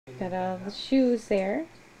Got all the shoes there.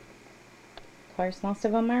 Of course, most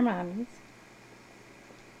of them are Mommy's.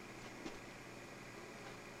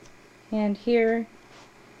 And here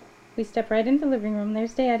we step right into the living room.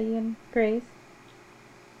 There's Daddy and Grace.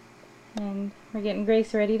 And we're getting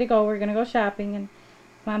Grace ready to go. We're going to go shopping, and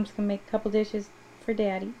Mom's going to make a couple dishes for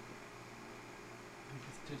Daddy.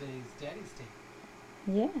 Because today's Daddy's Day.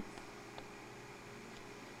 Yes.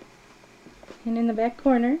 And in the back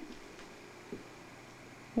corner,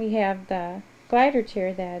 we have the glider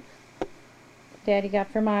chair that Daddy got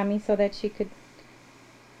for Mommy so that she could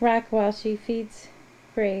rock while she feeds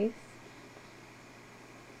Grace.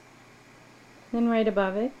 Then right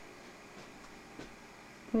above it,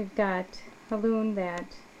 we've got a loon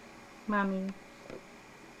that Mommy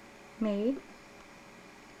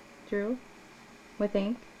drew with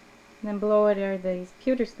ink. And then below it are these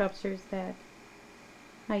pewter sculptures that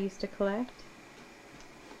I used to collect.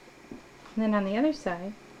 And then on the other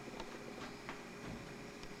side,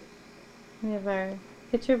 we have our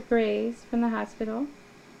picture of Grace from the hospital.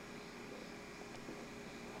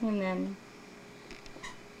 And then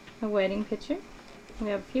a wedding picture. We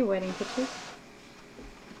have a few wedding pictures.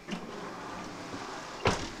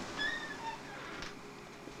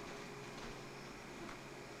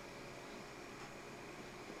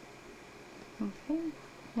 Okay,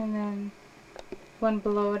 and then one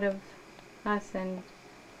below it of us and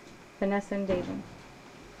Vanessa and David.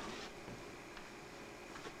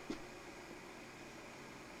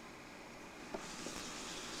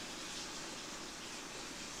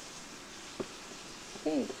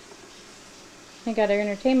 Okay, I got our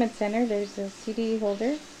entertainment center. There's a CD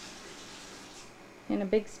holder and a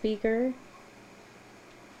big speaker,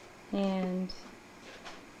 and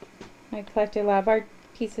I collected a lot of art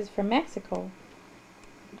pieces from Mexico.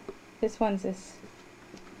 This one's this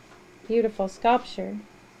beautiful sculpture.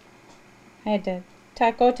 I had to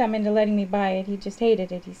talk Gotam into letting me buy it. He just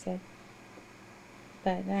hated it, he said.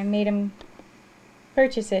 But I made him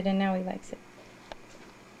purchase it, and now he likes it.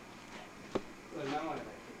 Well, now I like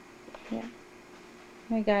it. Yeah.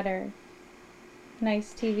 We got our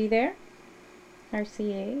nice TV there,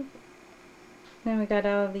 RCA. Then we got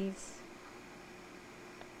all of these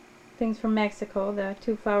things from Mexico. The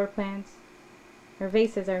 2 flower plants, or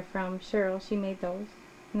vases, are from Cheryl. She made those.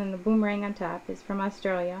 And then the boomerang on top is from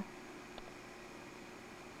Australia.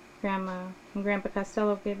 Grandma and Grandpa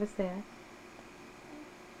Costello gave us that.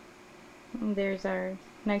 And there's our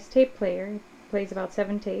nice tape player. It plays about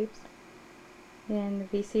 7 tapes. And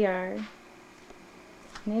the VCR.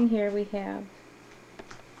 And in here we have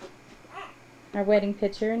our wedding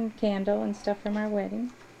picture and candle and stuff from our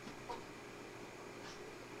wedding.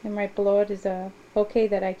 And right below it is a bouquet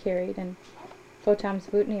that I carried and Gotam's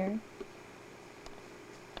boutonniere.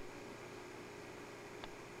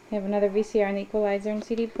 We have another VCR and the equalizer and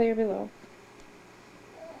CD player below.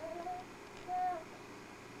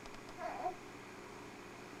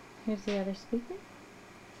 Here's the other speaker.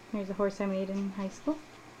 Here's a horse I made in high school,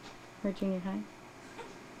 or junior high.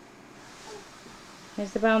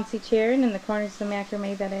 There's the bouncy chair, and in the corners the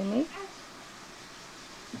macrame that I made.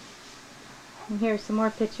 And here are some more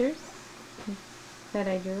pictures that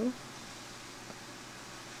I drew.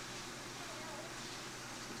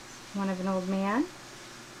 One of an old man,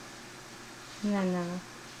 and then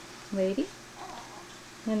a lady,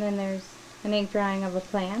 and then there's an ink drawing of a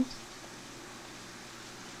plant.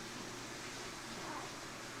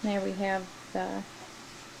 There we have a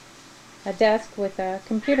desk with a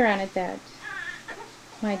computer on it that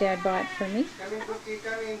my dad bought for me. Coming, Cookie,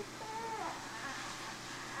 coming.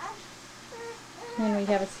 And we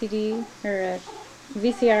have a CD, or a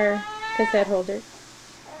VCR cassette holder.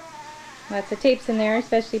 Lots of tapes in there,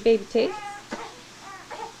 especially baby tapes.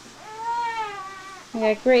 We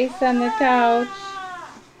got Grace on the couch.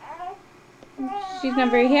 She's not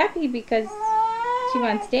very happy because she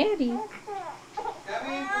wants Daddy.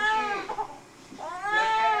 Coming, Cookie. Just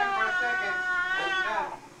hang on for a second.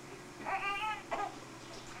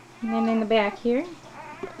 And then in the back here,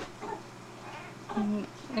 an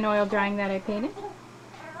oil drawing that I painted.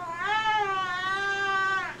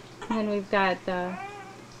 And then we've got the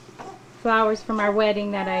flowers from our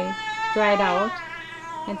wedding that I dried out.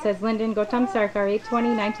 It says Lyndon Gotam Sarkar,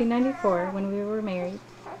 8/20/1994, when we were married.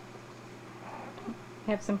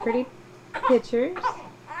 I have some pretty pictures.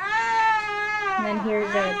 And then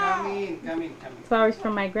here's Coming. flowers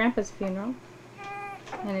from my grandpa's funeral.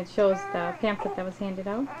 And it shows the pamphlet that was handed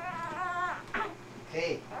out.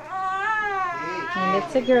 Hey. And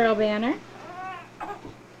it's a girl banner.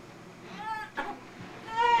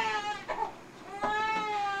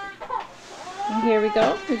 And here we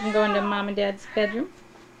go. We can go into Mom and Dad's bedroom.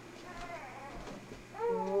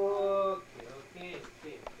 Oh,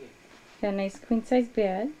 Got a nice queen size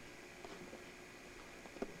bed.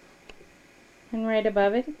 And right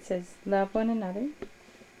above it, it says, "Love one another."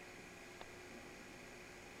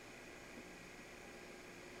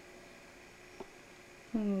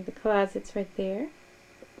 And the closet's right there.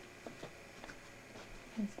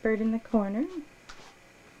 There's a bird in the corner.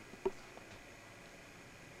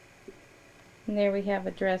 And there we have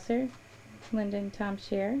a dresser, Linda and Tom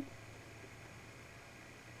share.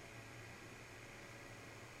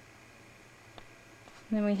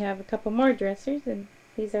 And then we have a couple more dressers, and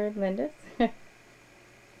these are Linda's.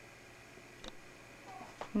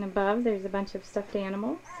 And above there's a bunch of stuffed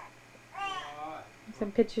animals.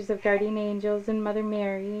 Some pictures of guardian angels and Mother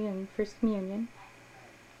Mary and First Communion.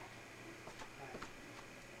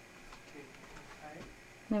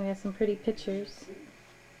 And then we have some pretty pictures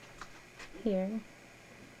here.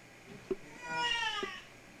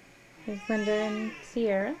 There's Linda and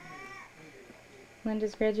Sierra.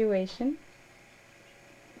 Linda's graduation.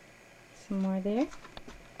 Some more there.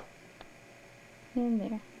 And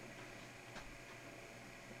there.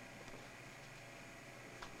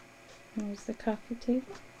 There's the coffee table.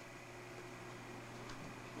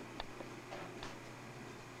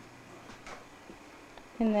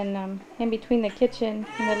 And then in between the kitchen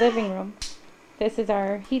and the living room, this is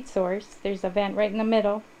our heat source. There's a vent right in the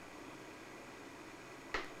middle.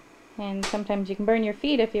 And sometimes you can burn your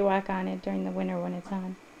feet if you walk on it during the winter when it's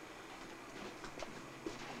on.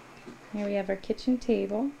 Here we have our kitchen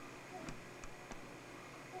table.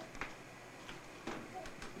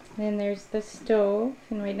 Then there's the stove,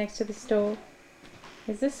 and right next to the stove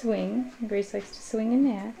is a swing. Grace likes to swing in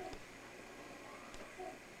that.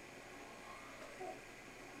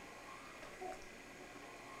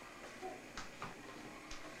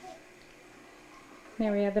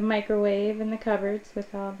 There we have the microwave and the cupboards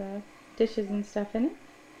with all the dishes and stuff in it.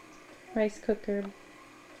 Rice cooker,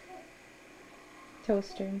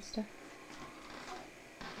 toaster and stuff.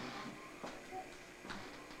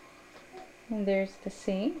 And there's the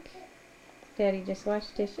sink. Daddy just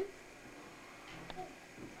washed dishes.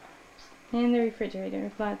 And the refrigerator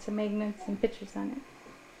with lots of magnets and pictures on it.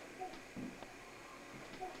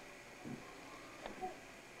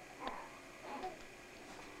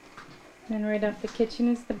 And right off the kitchen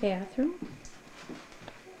is the bathroom.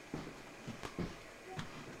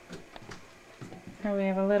 Here we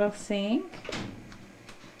have a little sink,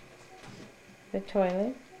 the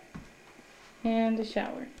toilet, and a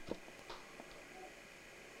shower.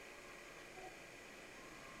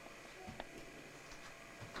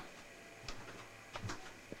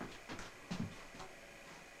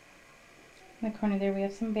 In the corner there we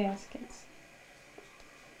have some baskets.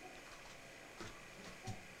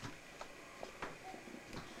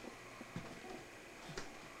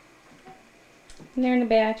 And there in the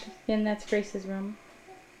back, again, that's Grace's room,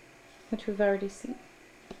 which we've already seen.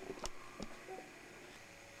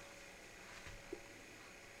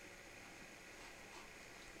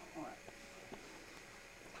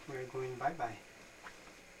 We're going bye-bye.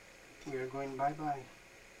 We're going bye-bye.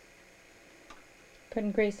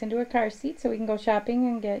 Putting Grace into a car seat so we can go shopping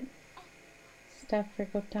and get stuff for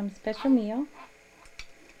Gautam's special meal.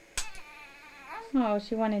 Oh,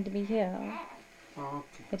 she wanted to be here.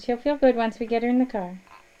 Okay. But she'll feel good once we get her in the car.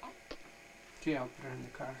 Okay, I'll put her in the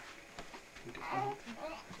car.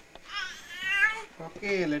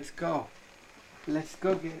 Okay, let's go. Let's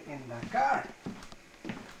go get in the car.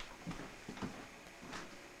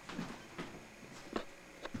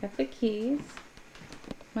 Got the keys.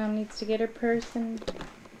 Mom needs to get her purse and...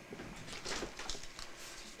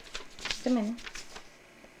 Just a minute.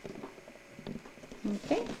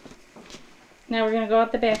 Okay. Now we're going to go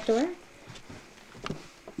out the back door.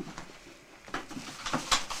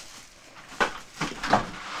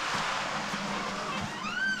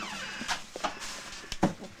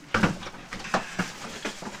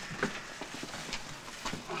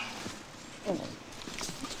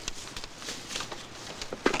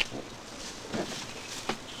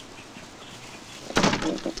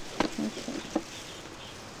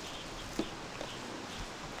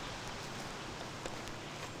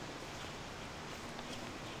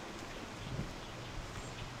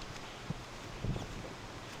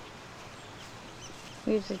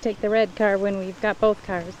 We usually take the red car when we've got both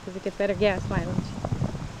cars because it gets better gas mileage.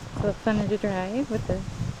 It's a little funner to drive with the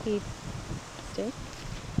speed stick.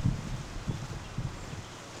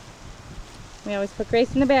 We always put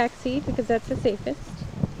Grace in the back seat because that's the safest.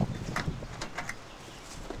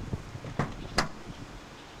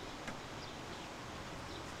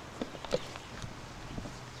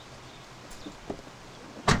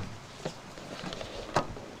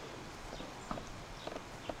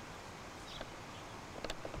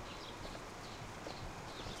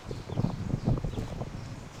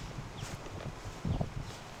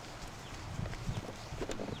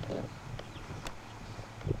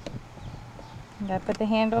 Gotta put the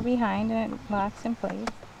handle behind and it locks in place.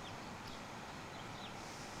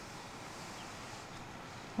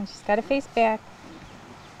 And she's got to face back,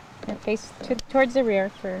 or face towards the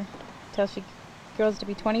rear until she grows to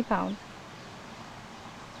be 20 pounds.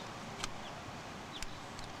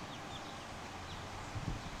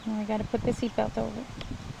 Now I got to put the seatbelt over.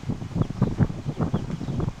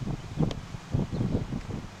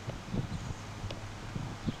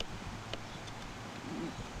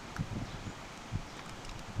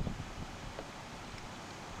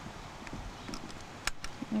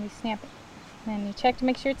 And we snap it. Then you check to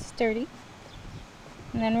make sure it's sturdy.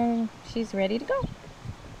 And then she's ready to go.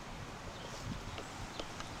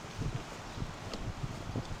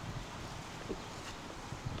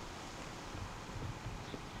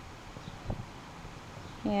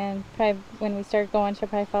 And probably when we start going, she'll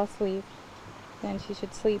probably fall asleep. Then she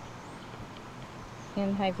should sleep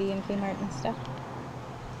in Hy-Vee and Kmart and stuff.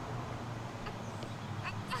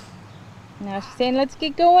 Now she's saying, let's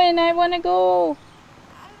get going, I want to go.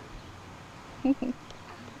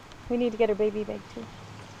 We need to get her baby bag too.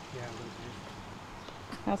 Yeah,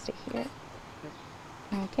 I'll stay here.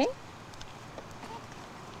 Okay.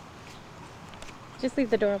 Just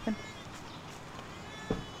leave the door open.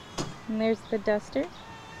 And there's the duster.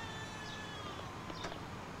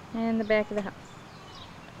 And the back of the house.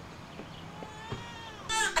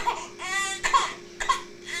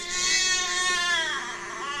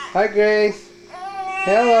 Hi, Grace.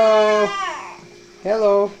 Hello.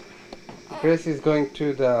 Hello. Grace is going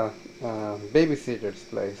to the babysitter's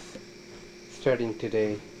place starting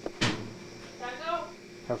today.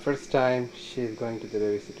 Her first time she's going to the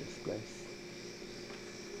babysitter's place.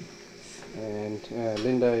 And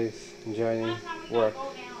Linda is joining work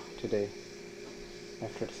today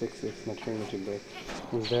after 6 weeks maternity break.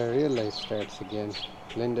 The real life starts again.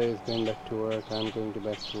 Linda is going back to work. I'm going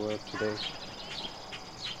back to work today.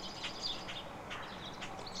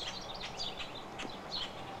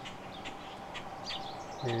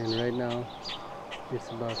 And right now it's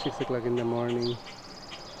about 6 o'clock in the morning.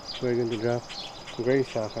 We're going to drop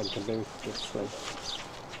Grace off at the babysitter's place.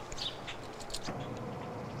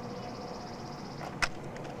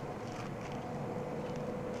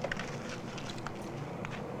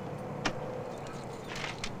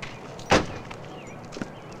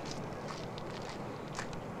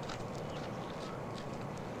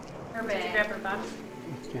 Her bag. Grab her box.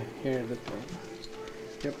 Okay, here the thing.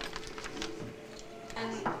 Yep.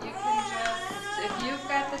 And you can just, if you've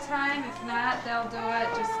got the time, if not, they'll do it.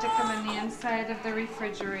 Just stick them in the inside of the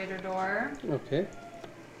refrigerator door. Okay.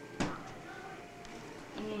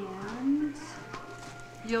 And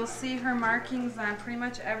you'll see her markings on pretty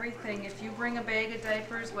much everything. If you bring a bag of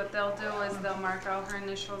diapers, what they'll do is they'll mark all her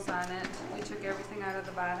initials on it. We took everything out of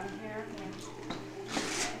the bottom here.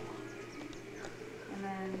 And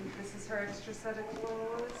then this is her extra set of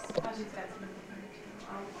clothes. Oh, she's got some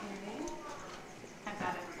Okay. I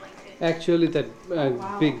thought it was like it. Actually, that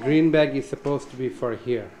wow, big okay. green bag is supposed to be for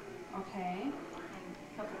here. Okay. And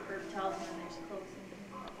a couple of curved towels, and then there's clothes in here.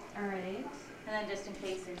 All right. And then just in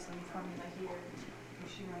case there's some formula here.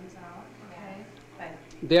 If she runs out. Okay. But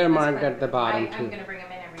They're that's marked fine. at the bottom I'm too. going to bring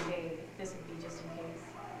them in every day. This would be just in case.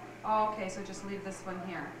 Oh, okay, so just leave this one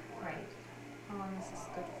here. Right. How long is this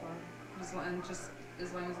good for? Just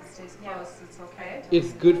as long as it stays Yeah. close, it's okay?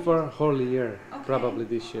 It's good for a whole year, Okay. probably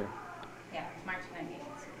this year. Yeah, March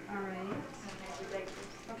 19th. All right.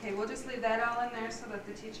 Okay, we'll just leave that all in there so that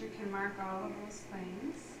the teacher can mark all of those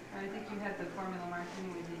things. I think you had the formula marked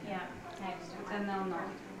anyway, didn't you? Yeah, I just But then they'll know.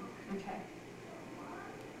 Okay.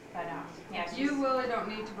 But yeah, You really don't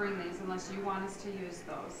need to bring these unless you want us to use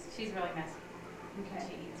those. she's really messy. Okay.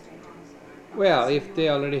 She eats right now. So. Well, if they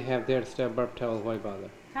already have their stuff, burp towel, why bother?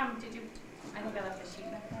 Tom, did you? I think I left the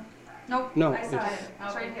sheet back there. Nope. No, I saw it's- it.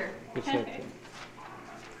 It's right here. It's okay.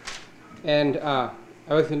 And I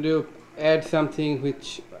was going to add something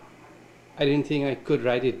which I didn't think I could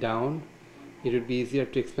write it down. It would be easier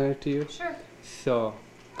to explain it to you. Sure. So,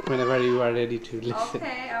 whenever you are ready to listen.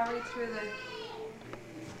 Okay, I'll read through the.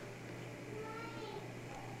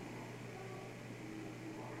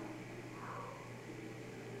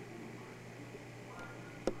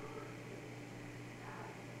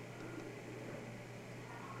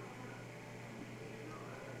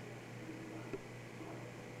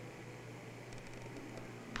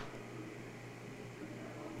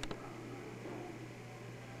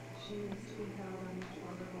 She needs to be held on the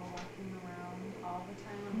shoulder while walking around all the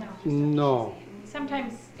time. Or No. just after No. she's eaten?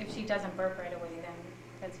 Sometimes if she doesn't burp right away, then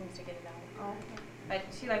that seems to get it out. Oh, okay. But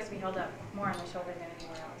she likes to be held up more on the shoulder than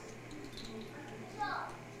anywhere else.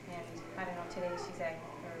 And I don't know, today she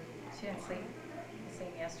didn't sleep the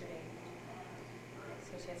same yesterday.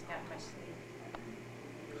 so she hasn't gotten much sleep.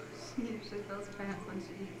 She usually feels pants when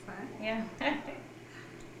she eats, huh? Yeah.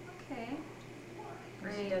 Okay.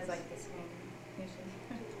 Great. She does like this one, usually.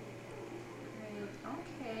 Great.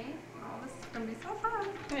 Okay. Oh, this is going to be so fun.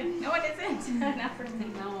 No, it isn't. Not for me.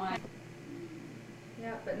 No one.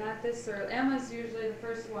 Yeah, but not this early. Emma's usually the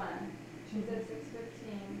first one. She's at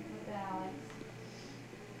 6:15 with Alex.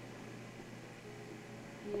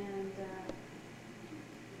 And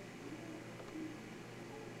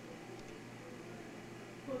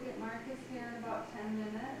we'll get Marcus here in about 10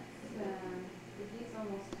 minutes. He's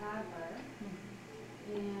almost toddler.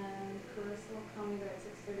 And Carissa will come either at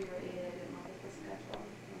 6:30 or 8. I didn't look at the schedule.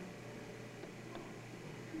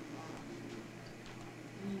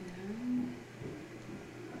 And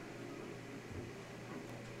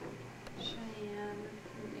Cheyenne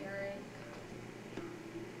and Eric.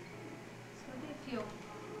 So it'll be a few.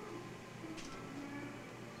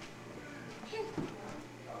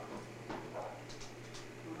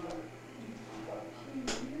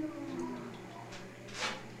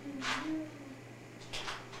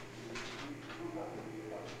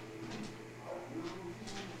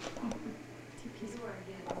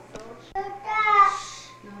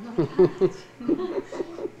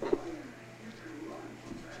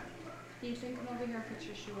 Ethan, come over here and put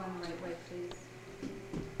your shoe on the right way, please.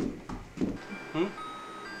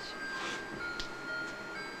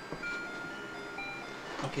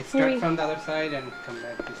 Okay, start from the other side and come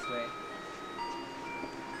back this way.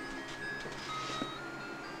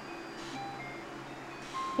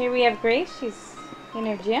 Here we have Grace. She's in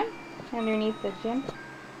her gym, underneath the gym.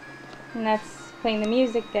 And that's playing the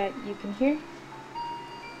music that you can hear.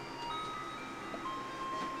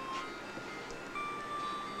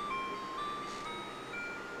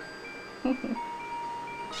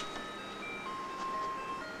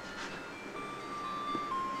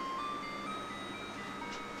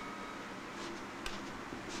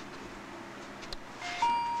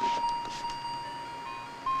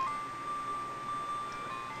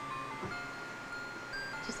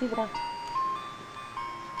 Just leave it out.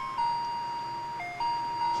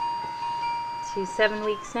 She's 7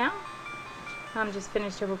 weeks now. Mom just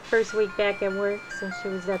finished her first week back at work, so she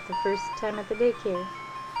was at the first time at the daycare.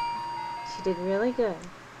 She did really good.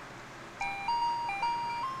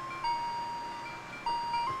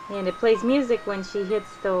 And it plays music when she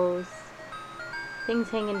hits those things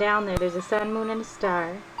hanging down there. There's a sun, moon, and a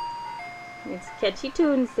star. It's catchy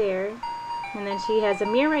tunes there. And then she has a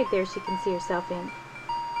mirror right there she can see herself in.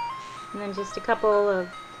 And then just a couple of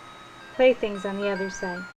playthings on the other side.